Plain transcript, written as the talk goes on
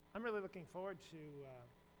I'm really looking forward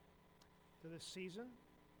to this season,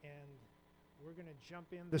 and we're going to jump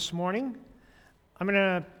in this morning. I'm going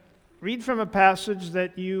to read from a passage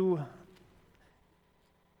that you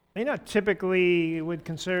may not typically would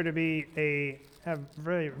consider to be have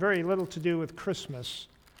very, very little to do with Christmas,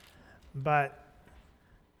 but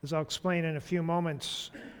as I'll explain in a few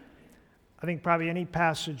moments, I think probably any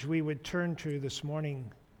passage we would turn to this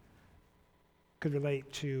morning could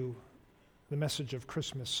relate to the message of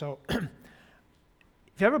Christmas. So if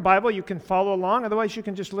you have a Bible, you can follow along. Otherwise, you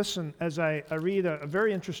can just listen as I read a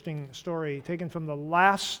very interesting story taken from the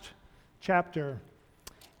last chapter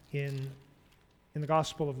in the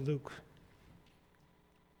Gospel of Luke.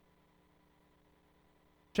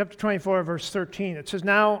 Chapter 24, verse 13. It says,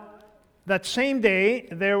 "Now that same day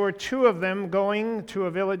there were two of them going to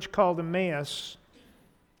a village called Emmaus,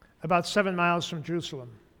 about 7 miles from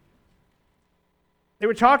Jerusalem. They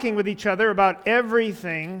were talking with each other about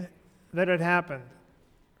everything that had happened.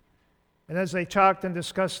 And as they talked and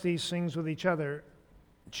discussed these things with each other,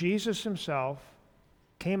 Jesus himself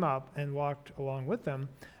came up and walked along with them,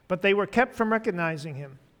 but they were kept from recognizing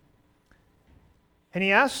him. And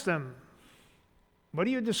he asked them, 'What are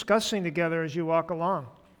you discussing together as you walk along?'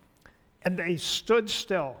 And they stood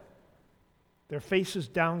still, their faces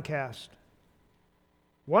downcast.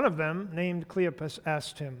 One of them, named Cleopas,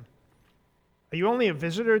 asked him, 'Are you only a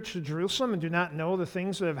visitor to Jerusalem and do not know the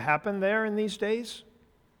things that have happened there in these days?'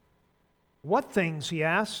 'What things?' he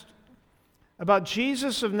asked. 'About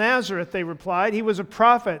Jesus of Nazareth,' they replied. 'He was a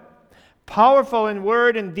prophet, powerful in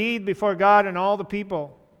word and deed before God and all the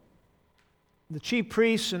people. The chief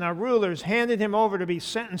priests and our rulers handed him over to be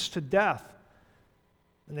sentenced to death,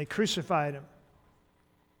 and they crucified him.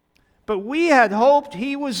 But we had hoped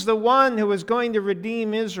he was the one who was going to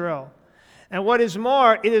redeem Israel. And what is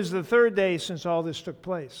more, it is the third day since all this took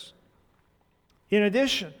place. In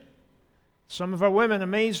addition, some of our women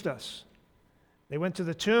amazed us. They went to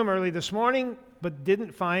the tomb early this morning, but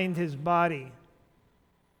didn't find his body.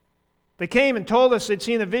 They came and told us they'd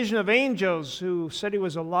seen a vision of angels who said he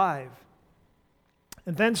was alive.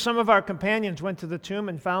 And then some of our companions went to the tomb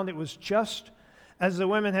and found it was just as the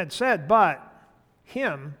women had said, but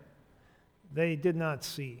him they did not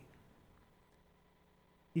see.'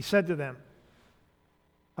 He said to them,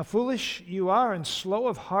 'How foolish you are and slow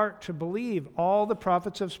of heart to believe all the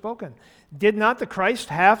prophets have spoken. Did not the Christ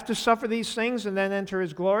have to suffer these things and then enter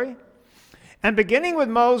his glory?' And beginning with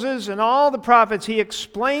Moses and all the prophets, he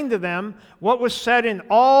explained to them what was said in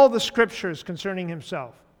all the scriptures concerning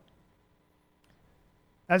himself.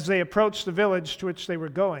 As they approached the village to which they were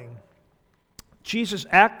going, Jesus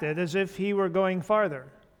acted as if he were going farther.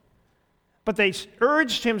 But they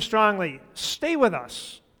urged him strongly, 'Stay with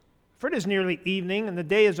us, for it is nearly evening and the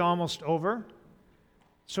day is almost over.'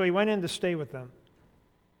 So he went in to stay with them.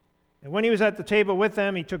 And when he was at the table with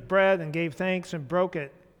them, he took bread and gave thanks and broke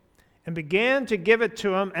it and began to give it to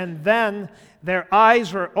them. And then their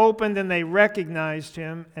eyes were opened and they recognized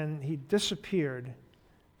him, and he disappeared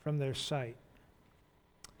from their sight.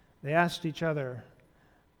 They asked each other,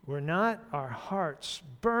 'Were not our hearts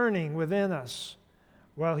burning within us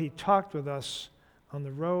while he talked with us on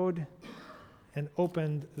the road and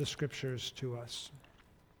opened the scriptures to us?'"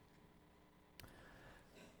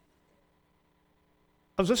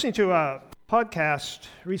 I was listening to a podcast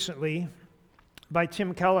recently by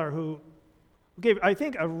Tim Keller who gave, I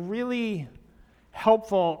think, a really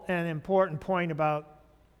helpful and important point about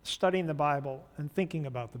studying the Bible and thinking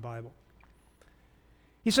about the Bible.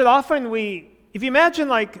 He said often if you imagine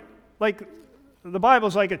like the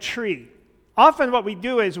Bible's like a tree, often what we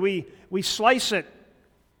do is we slice it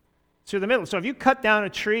through the middle. So if you cut down a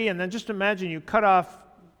tree and then just imagine you cut off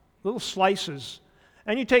little slices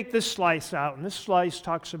and you take this slice out, and this slice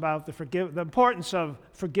talks about the importance of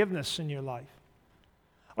forgiveness in your life.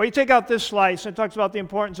 Or you take out this slice and it talks about the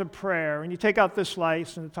importance of prayer, and you take out this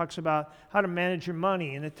slice and it talks about how to manage your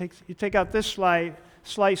money, and you take out this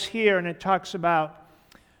slice here and it talks about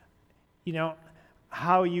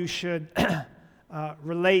how you should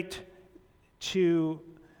relate to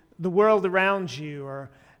the world around you, or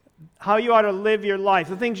how you ought to live your life,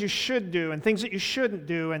 the things you should do and things that you shouldn't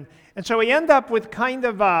do. And so we end up with kind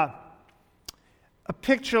of a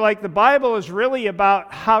picture like the Bible is really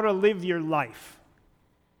about how to live your life,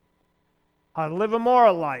 how to live a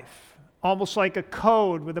moral life, almost like a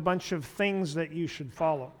code with a bunch of things that you should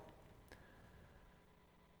follow.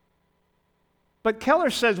 But Keller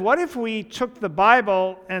says, what if we took the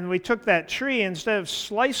Bible and we took that tree, instead of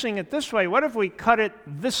slicing it this way, what if we cut it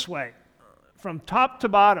this way, from top to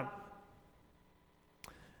bottom?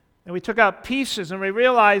 And we took out pieces and we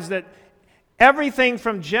realized that everything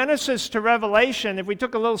from Genesis to Revelation, if we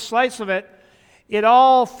took a little slice of it, it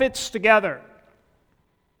all fits together.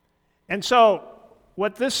 And so,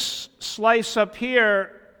 what this slice up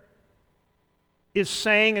here is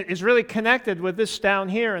saying is really connected with this down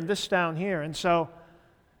here and this down here. And so,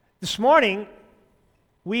 this morning,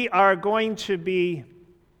 we are going to be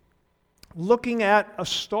looking at a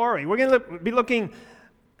story. We're going to be looking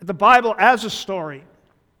at the Bible as a story.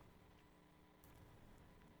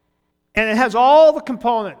 And it has all the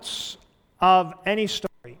components of any story.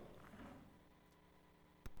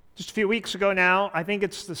 Just a few weeks ago now, I think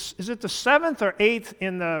is it the 7th or 8th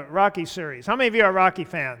in the Rocky series? How many of you are Rocky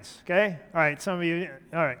fans? Okay? All right, some of you,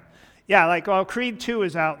 all right. Yeah, Creed 2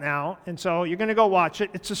 is out now, and so you're going to go watch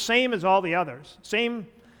it. It's the same as all the others. Same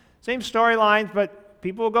storylines, but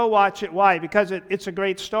people will go watch it. Why? Because it's a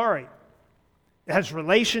great story. It has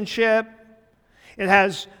relationship. It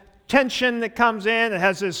has tension that comes in. It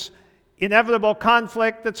has this inevitable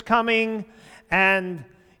conflict that's coming, and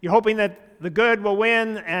you're hoping that the good will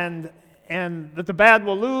win and that the bad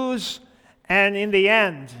will lose, and in the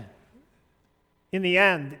end,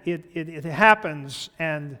 it happens,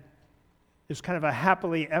 and it's kind of a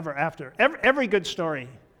happily ever after. Every good story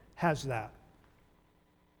has that.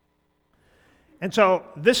 And so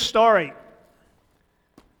this story,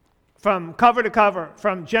 from cover to cover,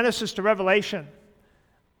 from Genesis to Revelation,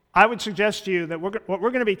 I would suggest to you that what we're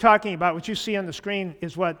going to be talking about, what you see on the screen,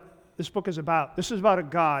 is what this book is about. This is about a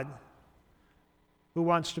God who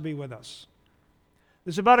wants to be with us.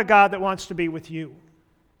 This is about a God that wants to be with you.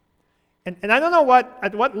 And I don't know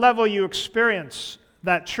at what level you experience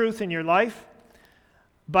that truth in your life,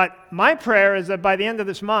 but my prayer is that by the end of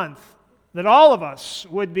this month, that all of us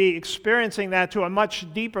would be experiencing that to a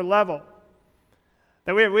much deeper level.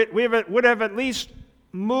 That we would have at least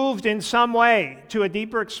moved in some way to a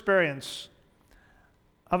deeper experience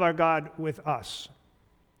of our God with us.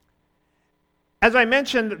 As I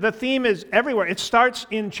mentioned, the theme is everywhere. It starts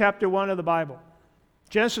in chapter 1 of the Bible.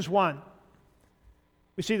 Genesis 1.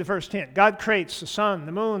 We see the first hint. God creates the sun,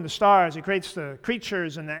 the moon, the stars. He creates the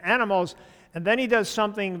creatures and the animals. And then he does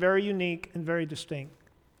something very unique and very distinct.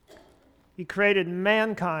 He created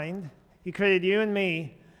mankind. He created you and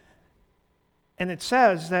me. And it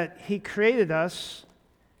says that he created us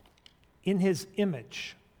in his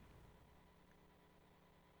image.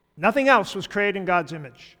 Nothing else was created in God's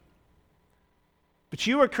image. But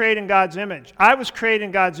you were created in God's image. I was created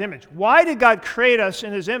in God's image. Why did God create us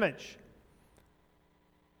in his image?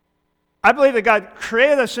 I believe that God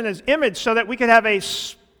created us in his image so that we could have a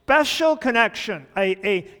special connection,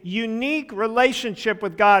 a unique relationship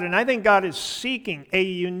with God. And I think God is seeking a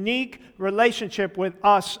unique relationship with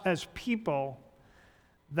us as people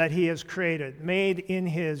that he has created, made in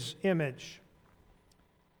his image.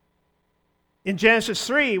 In Genesis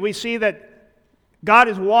 3, we see that God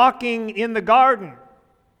is walking in the garden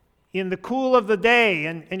in the cool of the day,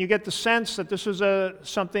 and you get the sense that this was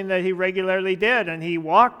something that he regularly did, and he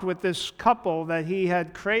walked with this couple that he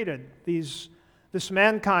had created, this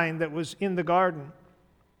mankind that was in the garden.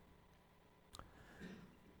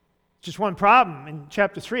 Just one problem. In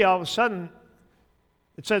chapter 3, all of a sudden,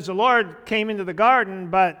 it says the Lord came into the garden,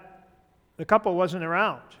 but the couple wasn't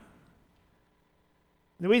around.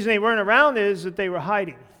 The reason they weren't around is that they were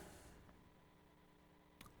hiding.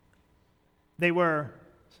 They were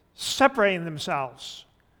separating themselves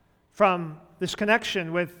from this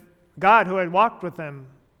connection with God who had walked with them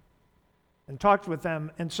and talked with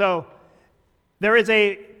them. And so there is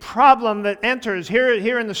a problem that enters.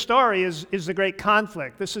 Here in the story is the great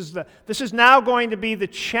conflict. This is now going to be the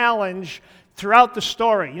challenge throughout the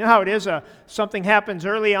story. You know how it is? Something happens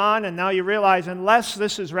early on, and now you realize unless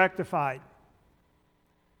this is rectified,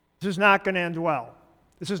 this is not going to end well.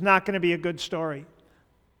 This is not going to be a good story.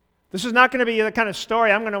 This is not going to be the kind of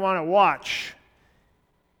story I'm going to want to watch.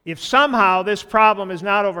 If somehow this problem is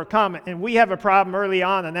not overcome, and we have a problem early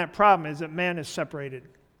on, and that problem is that man is separated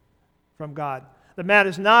from God. That man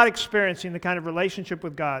is not experiencing the kind of relationship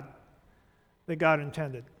with God that God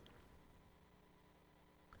intended.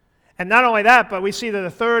 And not only that, but we see that a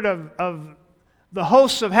third of the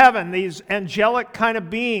hosts of heaven, these angelic kind of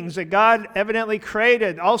beings that God evidently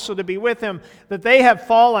created also to be with him, that they have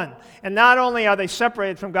fallen. And not only are they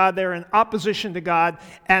separated from God, they're in opposition to God.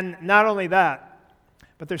 And not only that,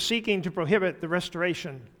 but they're seeking to prohibit the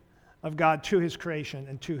restoration of God to his creation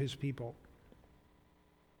and to his people.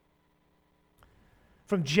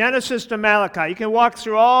 From Genesis to Malachi, you can walk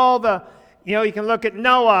through all the, you can look at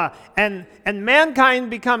Noah, and mankind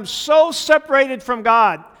becomes so separated from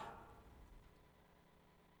God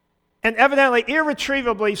And evidently,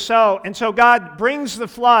 irretrievably so. And so God brings the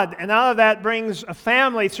flood, and out of that brings a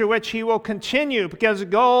family through which he will continue, because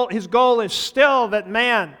his goal is still that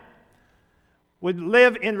man would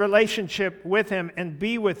live in relationship with him and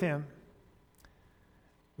be with him.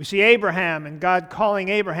 We see Abraham, and God calling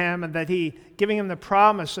Abraham, and that he giving him the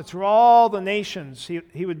promise that through all the nations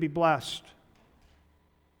he would be blessed.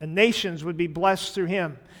 And nations would be blessed through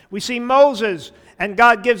him. We see Moses, and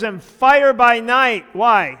God gives him fire by night.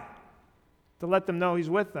 Why? To let them know he's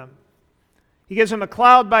with them. He gives them a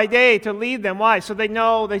cloud by day to lead them. Why? So they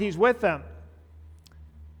know that he's with them.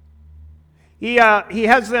 He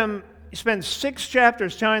spends 6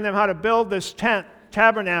 chapters telling them how to build this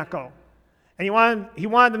tabernacle. And he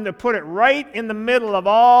wanted them to put it right in the middle of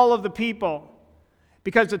all of the people,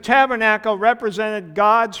 because the tabernacle represented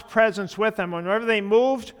God's presence with them. Whenever they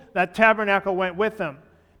moved, that tabernacle went with them,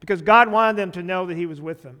 because God wanted them to know that he was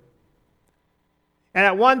with them. And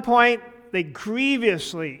at one point, they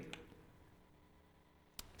grievously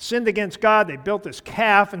sinned against God. They built this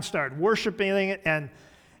calf and started worshiping it.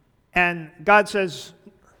 And God says,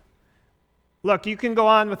 look, you can go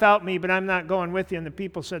on without me, but I'm not going with you. And the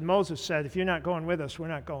people said, Moses said, if you're not going with us, we're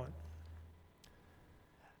not going.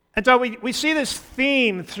 And so we see this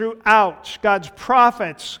theme throughout God's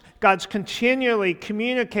prophets. God's continually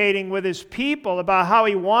communicating with his people about how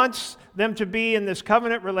he wants them to be in this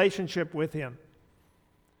covenant relationship with him.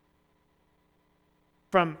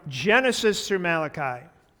 From Genesis through Malachi,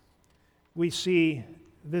 we see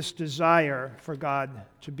this desire for God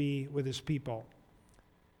to be with his people.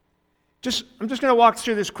 I'm just going to walk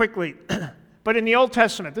through this quickly. But in the Old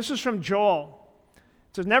Testament, this is from Joel.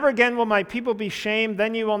 It says, never again will my people be shamed.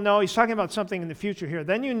 Then you will know. He's talking about something in the future here.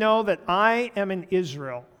 Then you know that I am in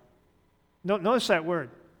Israel. Notice that word.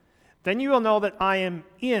 Then you will know that I am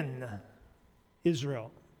in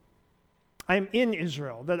Israel. I am in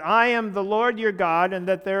Israel, that I am the Lord your God, and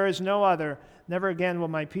that there is no other. Never again will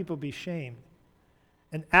my people be shamed.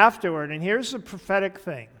 And afterward, and here's the prophetic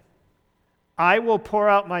thing, I will pour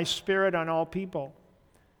out my spirit on all people.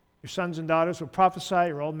 Your sons and daughters will prophesy,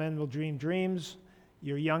 your old men will dream dreams,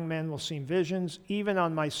 your young men will see visions. Even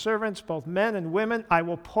on my servants, both men and women, I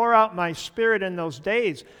will pour out my spirit in those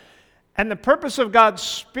days. And the purpose of God's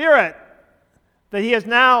Spirit that he has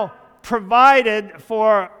now provided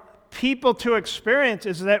for people to experience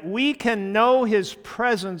is that we can know his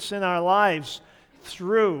presence in our lives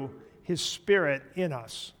through his Spirit in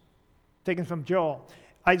us. Taken from Joel.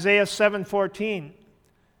 Isaiah 7:14.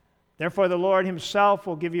 Therefore the Lord himself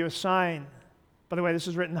will give you a sign. By the way, this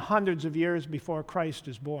is written hundreds of years before Christ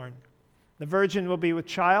is born. The virgin will be with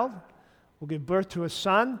child, will give birth to a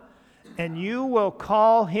son, and you will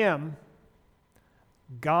call him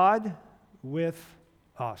God with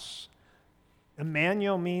us.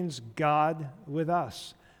 Emmanuel means God with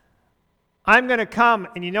us. I'm going to come,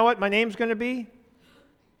 and you know what my name's going to be?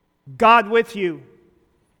 God with you.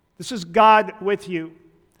 This is God with you.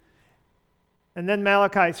 And then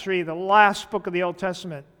Malachi 3, the last book of the Old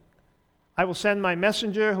Testament. I will send my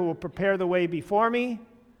messenger who will prepare the way before me.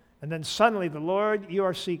 And then suddenly the Lord you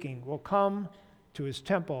are seeking will come to his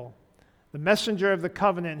temple. The messenger of the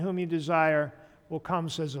covenant whom you desire will come,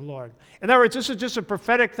 says the Lord. In other words, this is just a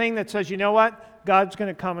prophetic thing that says, you know what? God's going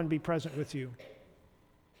to come and be present with you.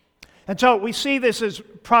 And so we see this as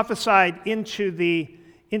prophesied into the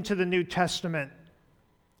New Testament.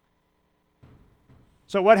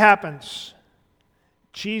 So what happens?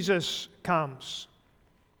 Jesus comes.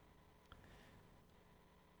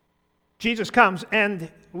 Jesus comes,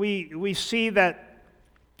 and we see that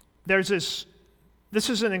there's this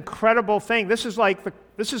is an incredible thing. This is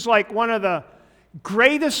like one of the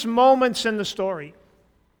greatest moments in the story.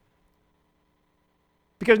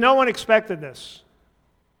 Because no one expected this.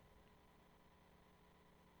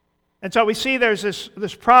 And so we see there's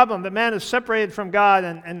this problem. The man is separated from God,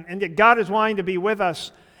 and yet God is wanting to be with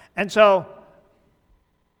us. And so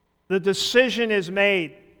the decision is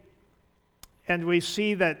made, and we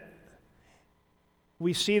see that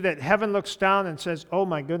heaven looks down and says, oh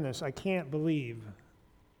my goodness, I can't believe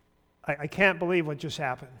what just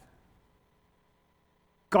happened.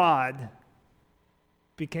 God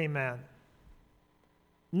became man.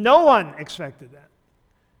 No one expected that.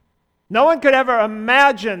 No one could ever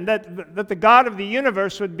imagine that the God of the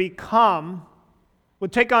universe would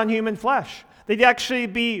take on human flesh. They'd actually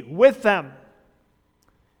be with them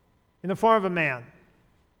in the form of a man.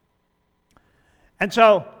 And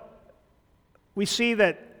so we see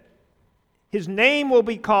that his name will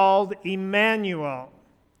be called Emmanuel,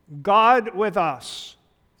 God with us.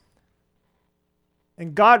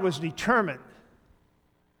 And God was determined.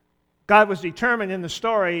 God was determined in the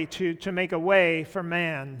story to make a way for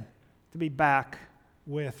man to be back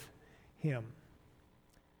with him.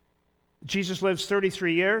 Jesus lives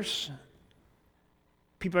 33 years.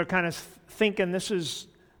 People are kind of thinking this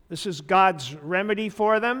is God's remedy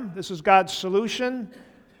for them. This is God's solution.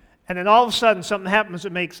 And then all of a sudden something happens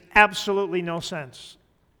that makes absolutely no sense.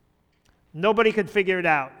 Nobody could figure it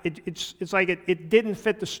out. It's like it didn't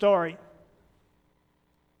fit the story.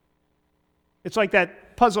 It's like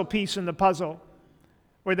that puzzle piece in the puzzle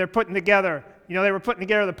where they're putting together, they were putting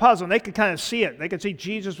together the puzzle, and they could kind of see it. They could see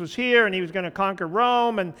Jesus was here, and he was going to conquer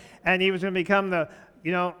Rome, and he was going to become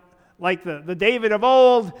like the David of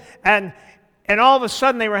old. And all of a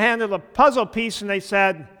sudden, they were handed a puzzle piece, and they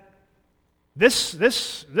said, this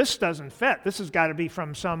doesn't fit. This has got to be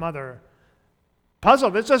from some other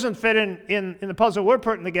puzzle. This doesn't fit in the puzzle we're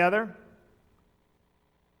putting together.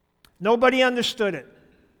 Nobody understood it.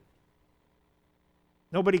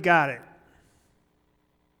 Nobody got it.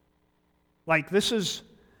 Like this is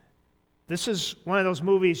one of those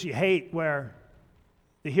movies you hate where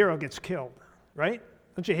the hero gets killed, right?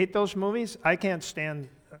 Don't you hate those movies? I can't stand.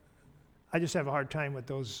 I just have a hard time with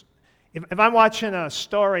those. If I'm watching a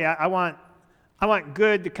story, I want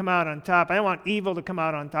good to come out on top. I don't want evil to come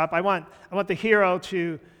out on top. I want the hero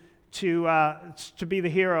to be the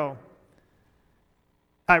hero.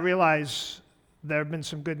 I realize there have been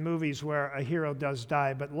some good movies where a hero does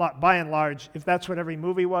die, but by and large, if that's what every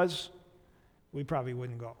movie was, we probably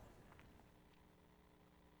wouldn't go.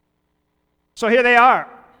 So here they are.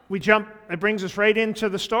 It brings us right into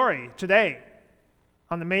the story today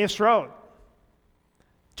on the Emmaus Road.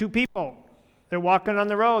 Two people, they're walking on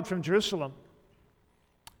the road from Jerusalem.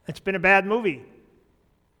 It's been a bad movie,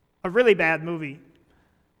 a really bad movie.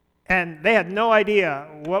 And they had no idea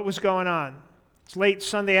what was going on. It's late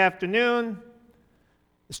Sunday afternoon.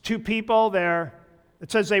 There's two people there. It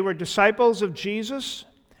says they were disciples of Jesus.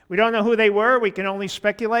 We don't know who they were. We can only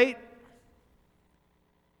speculate.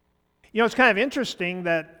 It's kind of interesting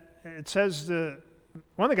that it says one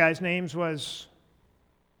of the guys' names was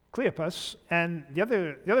Cleopas, and the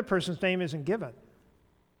other person's name isn't given.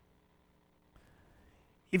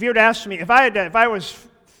 If you were to ask me, if I was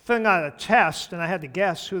filling out a test and I had to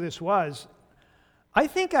guess who this was, I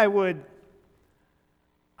think I would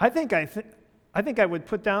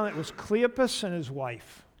put down it was Cleopas and his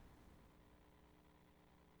wife.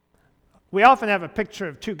 We often have a picture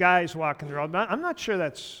of two guys walking the road, but I'm not sure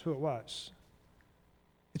that's who it was.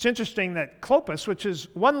 It's interesting that Cleopas, which is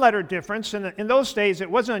one letter difference, and in those days it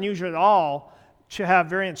wasn't unusual at all to have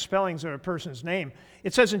variant spellings of a person's name.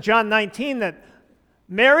 It says in John 19 that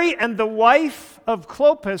Mary and the wife of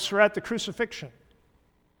Cleopas were at the crucifixion.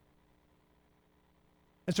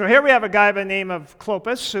 And so here we have a guy by the name of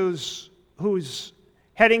Cleopas who's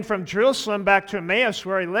heading from Jerusalem back to Emmaus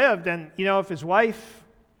where he lived, and if his wife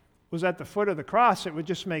was at the foot of the cross, it would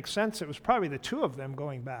just make sense. It was probably the two of them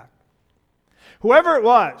going back. Whoever it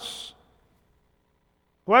was,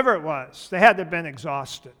 they had to have been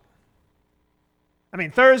exhausted. I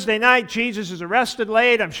mean, Thursday night, Jesus is arrested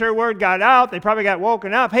late. I'm sure word got out. They probably got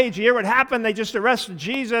woken up. Hey, did you hear what happened? They just arrested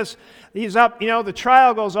Jesus. He's up, the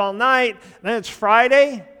trial goes all night. Then it's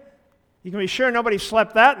Friday. You can be sure nobody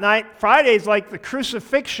slept that night. Friday's like the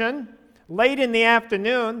crucifixion, late in the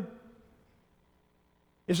afternoon.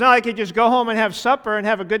 It's not like you just go home and have supper and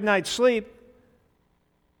have a good night's sleep.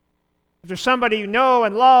 If there's somebody you know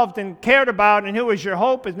and loved and cared about and who was your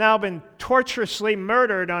hope has now been torturously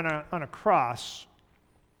murdered on a cross.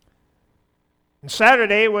 And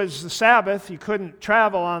Saturday was the Sabbath. You couldn't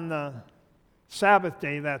travel on the Sabbath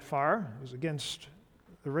day that far. It was against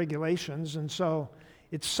the regulations. And so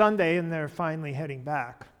it's Sunday and they're finally heading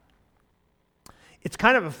back. It's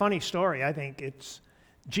kind of a funny story, I think.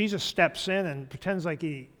 Jesus steps in and pretends like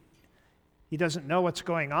he doesn't know what's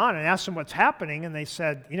going on and asks them what's happening, and they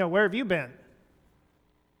said, where have you been?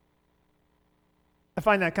 I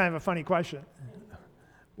find that kind of a funny question.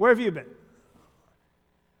 Where have you been?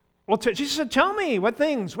 Well, Jesus said, tell me, what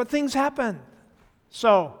things happened?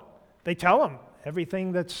 So they tell him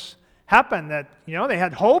everything that's happened, that, they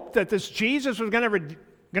had hope that this Jesus was going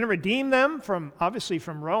to redeem them from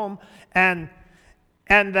Rome, and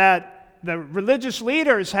that the religious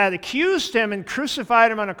leaders had accused him and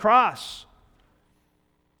crucified him on a cross.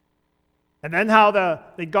 And then how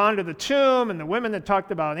they'd gone to the tomb, and the women had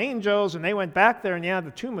talked about angels, and they went back there, and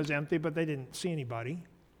the tomb was empty, but they didn't see anybody.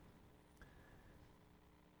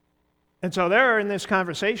 And so they're in this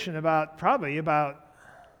conversation about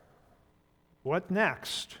what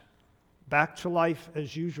next? Back to life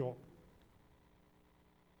as usual.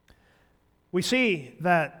 We see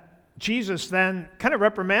that Jesus then kind of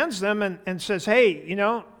reprimands them and says, hey,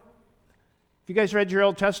 have you guys read your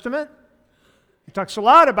Old Testament? He talks a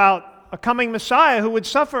lot about a coming Messiah who would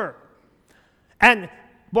suffer. And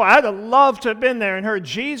boy, I'd have loved to have been there and heard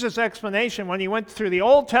Jesus' explanation when he went through the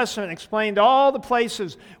Old Testament and explained all the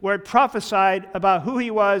places where it prophesied about who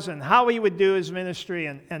he was and how he would do his ministry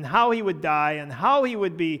and how he would die and how he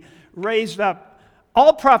would be raised up.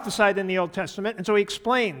 All prophesied in the Old Testament, and so he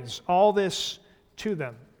explains all this to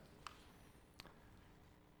them.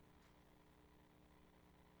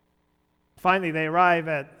 Finally, they arrive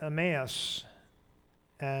at Emmaus,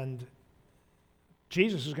 and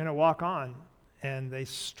Jesus is going to walk on. And it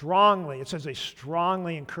says they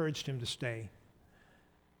strongly encouraged him to stay.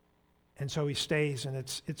 And so he stays, and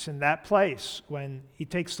it's in that place when he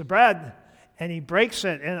takes the bread and he breaks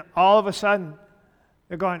it, and all of a sudden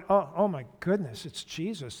they're going, oh my goodness, it's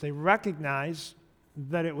Jesus. They recognize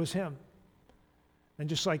that it was him. And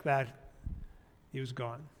just like that, he was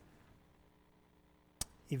gone.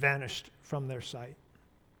 He vanished from their sight.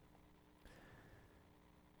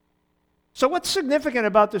 So what's significant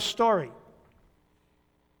about this story?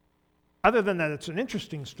 Other than that, it's an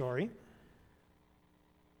interesting story.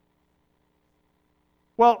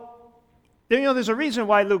 Well, there's a reason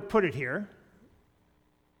why Luke put it here.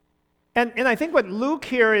 And I think what Luke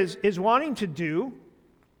here is wanting to do,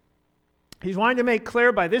 he's wanting to make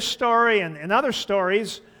clear by this story and other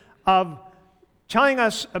stories of telling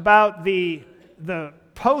us about the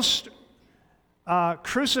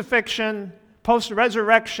post-crucifixion,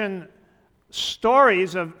 post-resurrection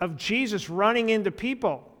stories of Jesus running into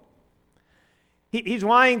people. He's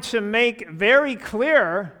wanting to make very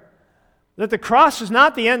clear that the cross is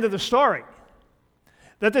not the end of the story.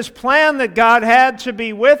 That this plan that God had to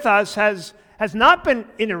be with us has not been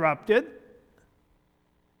interrupted.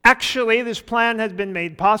 Actually, this plan has been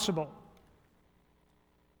made possible.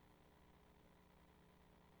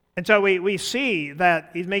 And so we see that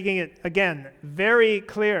he's making it, again, very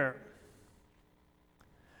clear.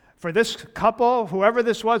 For this couple, whoever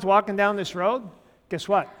this was walking down this road, guess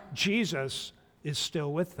what? Jesus is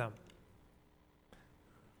still with them.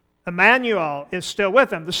 Emmanuel is still with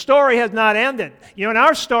them. The story has not ended. In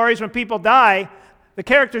our stories, when people die, the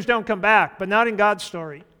characters don't come back, but not in God's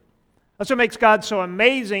story. That's what makes God so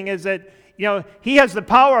amazing, is that, he has the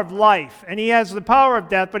power of life, and he has the power of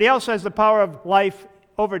death, but he also has the power of life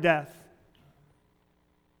over death.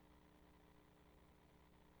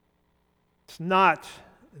 It's not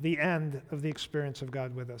the end of the experience of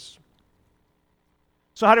God with us.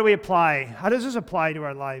 So how do we apply? How does this apply to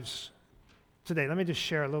our lives today? Let me just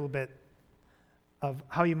share a little bit of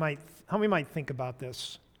how we might think about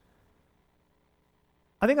this.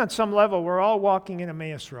 I think on some level we're all walking in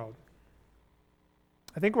Emmaus Road.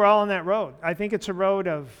 I think we're all on that road. I think it's a road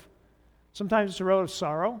sometimes it's a road of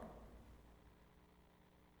sorrow.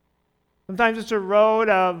 Sometimes it's a road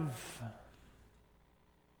of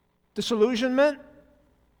disillusionment.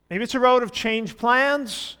 Maybe it's a road of changed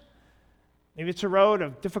plans. Maybe it's a road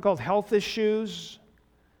of difficult health issues.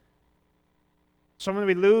 Someone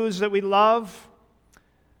we lose that we love.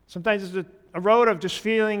 Sometimes it's a road of just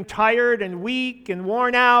feeling tired and weak and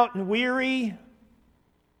worn out and weary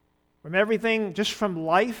from everything, just from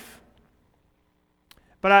life.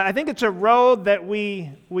 But I think it's a road that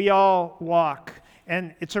we all walk.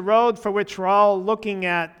 And it's a road for which we're all looking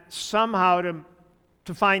at somehow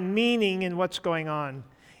to find meaning in what's going on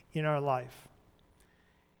in our life.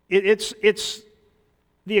 It's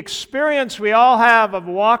the experience we all have of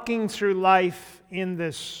walking through life in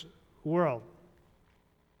this world,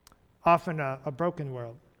 often a broken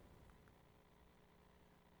world.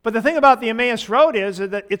 But the thing about the Emmaus Road is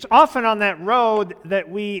that it's often on that road that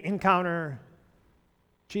we encounter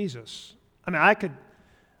Jesus.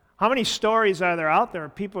 How many stories are there out there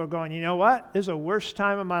of people are going, you know what, this is the worst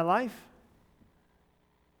time of my life?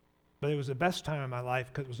 But it was the best time of my life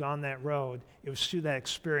because it was on that road. It was through that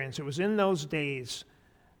experience. It was in those days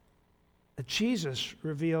that Jesus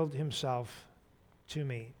revealed himself to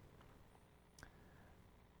me.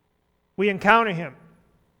 We encounter him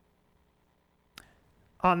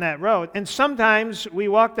on that road. And sometimes we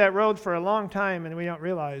walk that road for a long time and we don't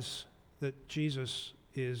realize that Jesus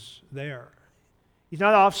is there. He's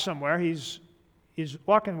not off somewhere. He's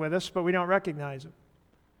walking with us, but we don't recognize him.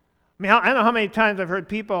 I don't know how many times I've heard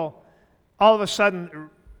people all of a sudden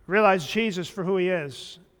realize Jesus for who he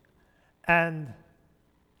is and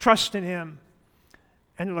trust in him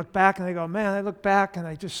and look back and they go, man, I look back and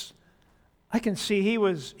I can see he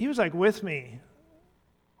was like with me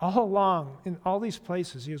all along in all these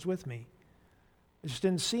places. He was with me. I just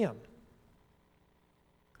didn't see him.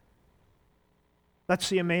 That's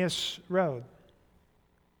the Emmaus Road.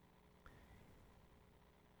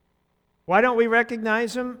 Why don't we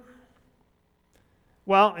recognize him?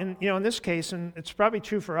 Well, in this case, and it's probably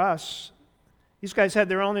true for us, these guys had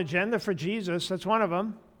their own agenda for Jesus. That's one of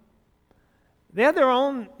them. They had their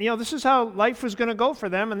own, this is how life was going to go for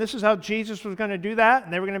them, and this is how Jesus was going to do that,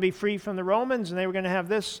 and they were going to be free from the Romans, and they were going to have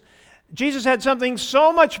this. Jesus had something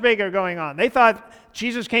so much bigger going on. They thought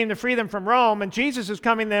Jesus came to free them from Rome, and Jesus is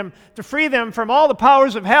coming to free them from all the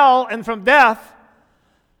powers of hell and from death.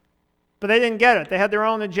 But they didn't get it. They had their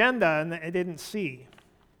own agenda, and they didn't see.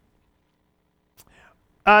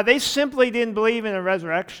 They simply didn't believe in a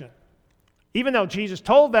resurrection. Even though Jesus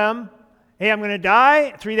told them, hey, I'm going to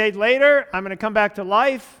die. 3 days later, I'm going to come back to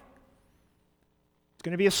life. It's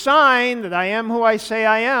going to be a sign that I am who I say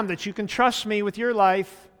I am, that you can trust me with your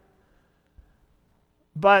life.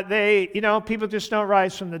 But people just don't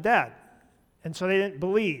rise from the dead. And so they didn't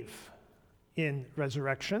believe in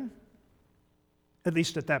resurrection, at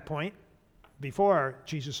least at that point, before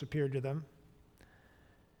Jesus appeared to them.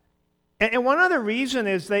 And one other reason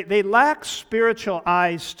is they lack spiritual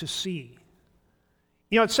eyes to see.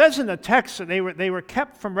 It says in the text that they were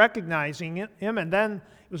kept from recognizing him, and then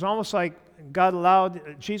it was almost like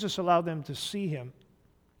Jesus allowed them to see him.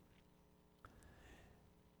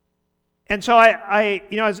 And so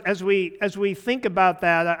as we think about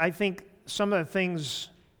that, I think some of the things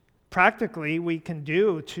practically we can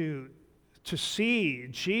do to see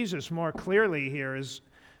Jesus more clearly here is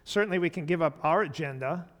certainly we can give up our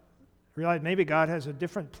agenda, realize maybe God has a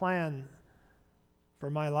different plan for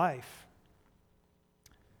my life.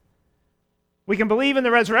 We can believe in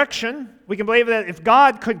the resurrection. We can believe that if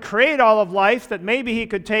God could create all of life, that maybe he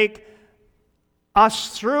could take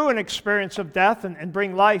us through an experience of death and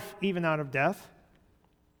bring life even out of death.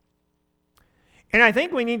 And I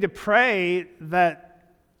think we need to pray that,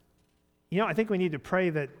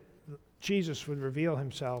 Jesus would reveal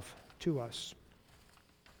himself to us.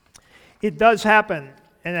 It does happen,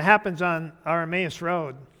 and it happens on our Emmaus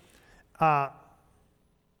Road. I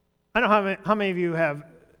don't know how many of you have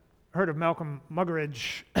heard of Malcolm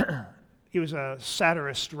Muggeridge. He was a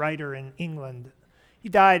satirist writer in England. He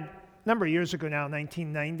died a number of years ago now,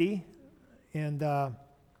 1990.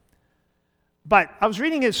 But I was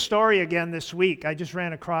reading his story again this week. I just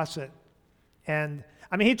ran across it. And,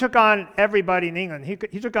 he took on everybody in England. He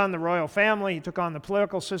took on the royal family. He took on the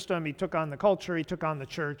political system. He took on the culture. He took on the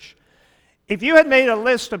church. If you had made a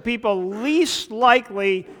list of people least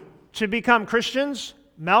likely to become Christians,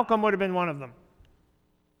 Malcolm would have been one of them.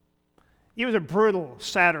 He was a brutal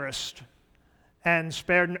satirist and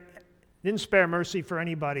didn't spare mercy for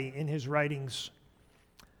anybody in his writings.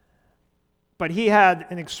 But he had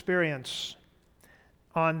an experience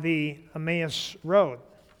on the Emmaus Road.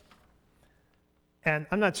 And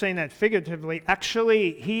I'm not saying that figuratively.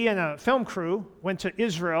 Actually, he and a film crew went to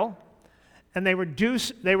Israel, and they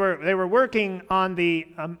were working on the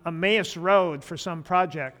Emmaus Road for some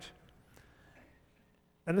project.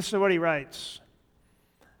 And this is what he writes.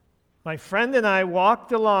 My friend and I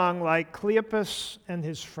walked along like Cleopas and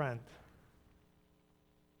his friend.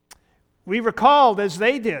 We recalled, as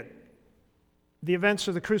they did, the events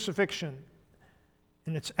of the crucifixion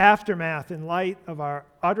and its aftermath in light of our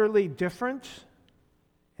utterly different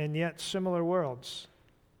and yet similar worlds.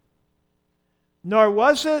 Nor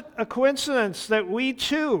was it a coincidence that we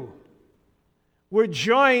too were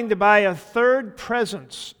joined by a third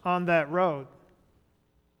presence on that road.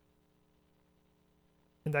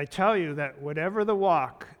 And I tell you that whatever the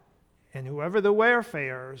walk and whoever the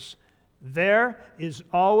wayfarers, there is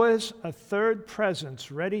always a third presence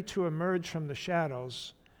ready to emerge from the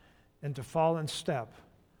shadows and to fall in step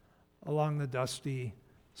along the dusty,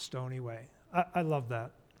 stony way. I love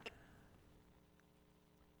that.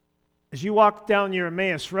 As you walk down your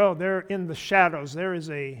Emmaus Road, there in the shadows, there is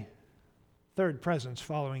a third presence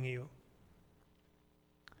following you.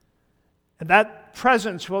 And that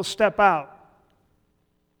presence will step out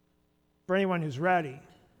for anyone who's ready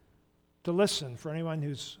to listen, for anyone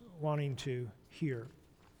who's wanting to hear.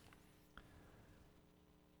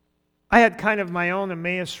 I had kind of my own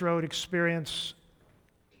Emmaus Road experience.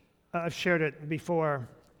 I've shared it before.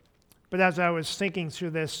 But as I was thinking through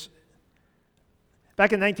this,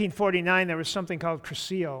 back in 1949, there was something called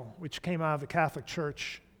Crucillo, which came out of the Catholic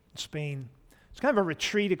Church in Spain. It's kind of a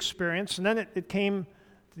retreat experience. And then it came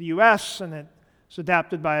to the U.S., and it was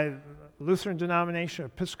adapted by Lutheran denomination,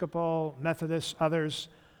 Episcopal, Methodist, others.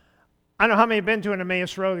 I don't know how many have been to an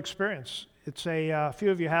Emmaus Road experience. It's a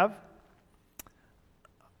few of you have.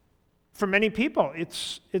 For many people,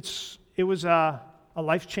 it was a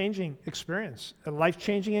life-changing experience, a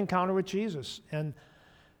life-changing encounter with Jesus. And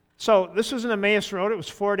so this was an Emmaus Road. It was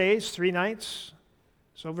 4 days, 3 nights.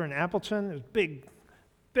 It's over in Appleton. It was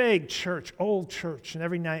big church, old church. And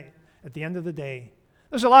every night, at the end of the day,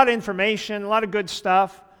 There's a lot of information, a lot of good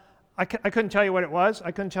stuff. I couldn't tell you what it was.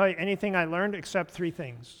 I couldn't tell you anything I learned except 3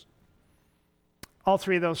 things. All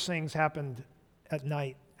 3 of those things happened at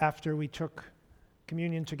night after we took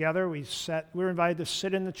communion together. We were invited to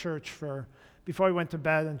sit in the church before we went to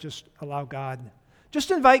bed and just allow God. Just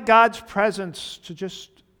invite God's presence to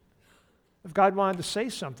if God wanted to say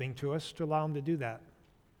something to us, to allow him to do that.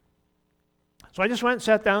 So I just went and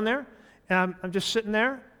sat down there, and I'm just sitting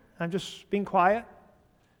there. I'm just being quiet.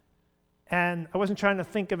 And I wasn't trying to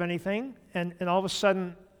think of anything. And all of a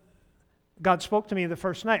sudden, God spoke to me the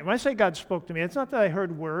first night. When I say God spoke to me, it's not that I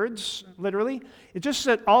heard words, literally. It's just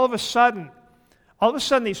that all of a sudden,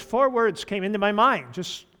 these 4 words came into my mind.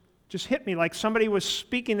 Just hit me like somebody was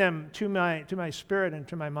speaking them to my spirit and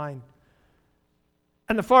to my mind.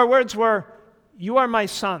 And the 4 words were, "You are my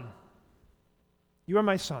son. You are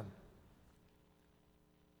my son."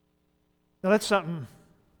 Now that's something,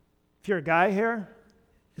 if you're a guy here,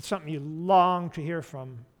 it's something you long to hear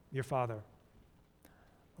from your father.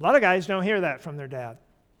 A lot of guys don't hear that from their dad.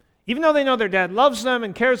 Even though they know their dad loves them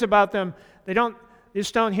and cares about them, they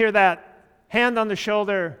just don't hear that hand on the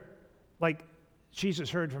shoulder like Jesus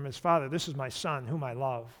heard from his father. "This is my son, whom I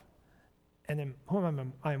love, and in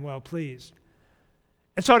whom I am well pleased."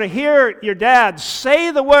 And so to hear your dad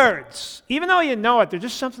say the words, even though you know it, there's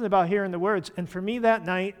just something about hearing the words. And for me that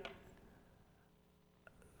night,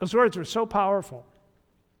 those words were so powerful.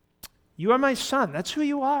 "You are my son." That's who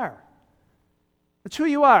you are. That's who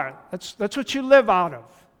you are. That's what you live out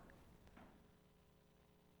of.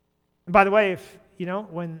 And by the way,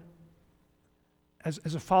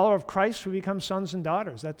 as a follower of Christ, we become sons and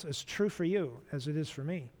daughters. That's as true for you as it is for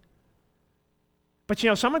me. But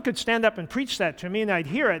someone could stand up and preach that to me and I'd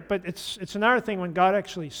hear it, but it's another thing when God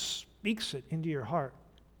actually speaks it into your heart.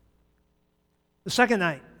 The second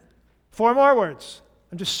night, 4 more words.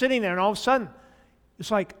 I'm just sitting there and all of a sudden,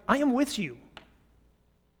 it's like, I am with you.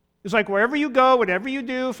 It's like wherever you go, whatever you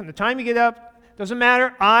do, from the time you get up, doesn't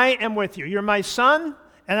matter, I am with you. You're my son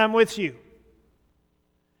and I'm with you.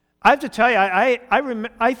 I have to tell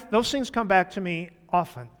you, those things come back to me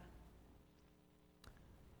often.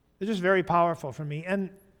 They're just very powerful for me.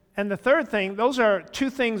 And the third thing, those are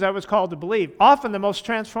 2 things I was called to believe. Often the most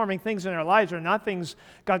transforming things in our lives are not things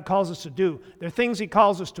God calls us to do. They're things he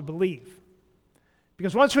calls us to believe.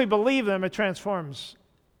 Because once we believe them, it transforms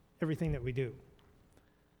everything that we do.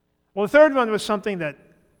 Well, the third one was something that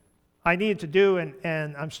I needed to do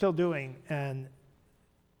and I'm still doing. And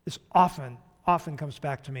this often comes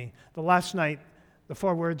back to me. The last night, the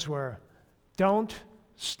 4 words were, "Don't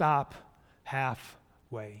stop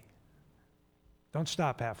halfway." Don't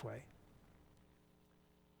stop halfway.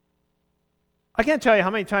 I can't tell you how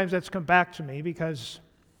many times that's come back to me because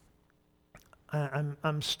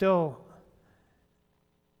I'm still.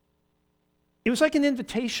 It was like an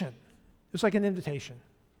invitation. It was like an invitation.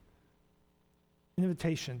 An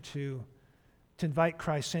invitation to invite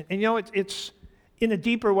Christ in. And it's in a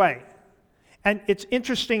deeper way. And it's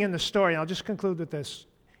interesting in the story, and I'll just conclude with this.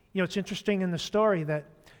 It's interesting in the story that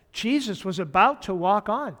Jesus was about to walk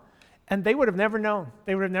on, and they would have never known.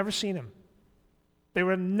 They would have never seen him. They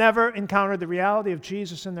would have never encountered the reality of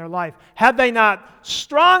Jesus in their life had they not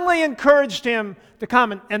strongly encouraged him to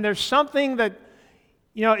come. And there's something that,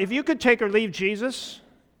 if you could take or leave Jesus,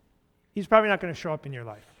 he's probably not going to show up in your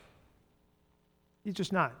life. He's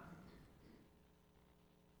just not.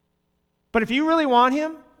 But if you really want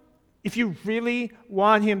him,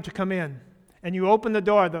 to come in, and you open the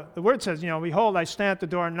door, the word says, "Behold, I stand at the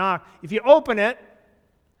door and knock." If you open it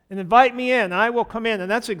and invite me in, I will come in.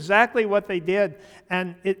 And that's exactly what they did.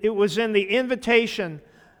 And it was in the invitation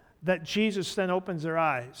that Jesus then opens their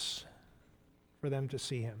eyes for them to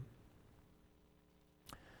see him.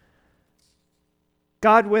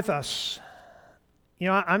 God with us.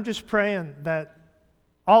 I'm just praying that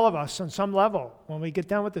all of us on some level, when we get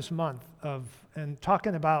done with this month and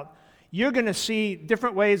talking about, you're going to see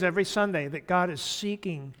different ways every Sunday that God is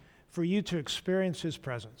seeking for you to experience his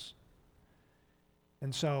presence.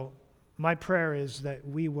 And so my prayer is that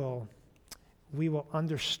we will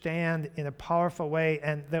understand in a powerful way,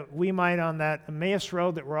 and that we might, on that Emmaus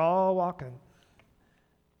Road that we're all walking,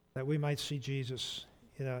 that we might see Jesus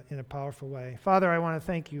in a powerful way. Father, I want to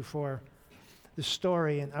thank you for this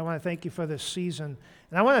story, and I want to thank you for this season.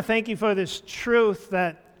 And I want to thank you for this truth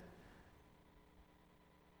that,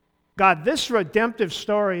 God, this redemptive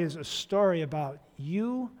story is a story about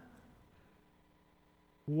you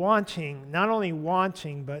not only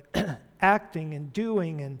wanting, but acting and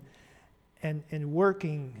doing and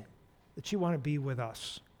working, that you want to be with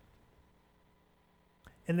us.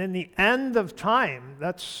 And in the end of time,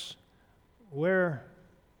 that's where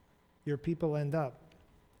your people end up.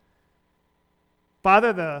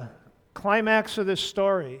 Father, the climax of this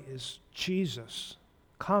story is Jesus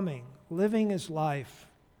coming, living his life,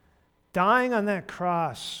 dying on that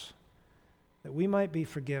cross that we might be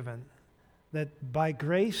forgiven, that by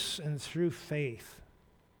grace and through faith,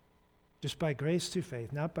 just by grace through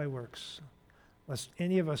faith, not by works, lest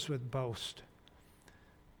any of us would boast,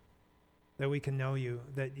 that we can know you,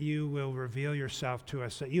 that you will reveal yourself to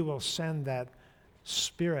us, that you will send that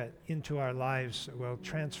Spirit into our lives that will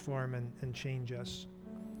transform and change us.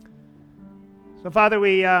 So, Father,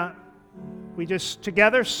 we just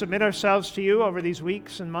together submit ourselves to you over these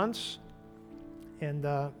weeks and months, and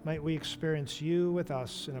might we experience you with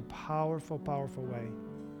us in a powerful, powerful way.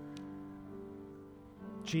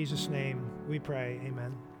 In Jesus' name we pray,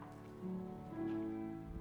 amen.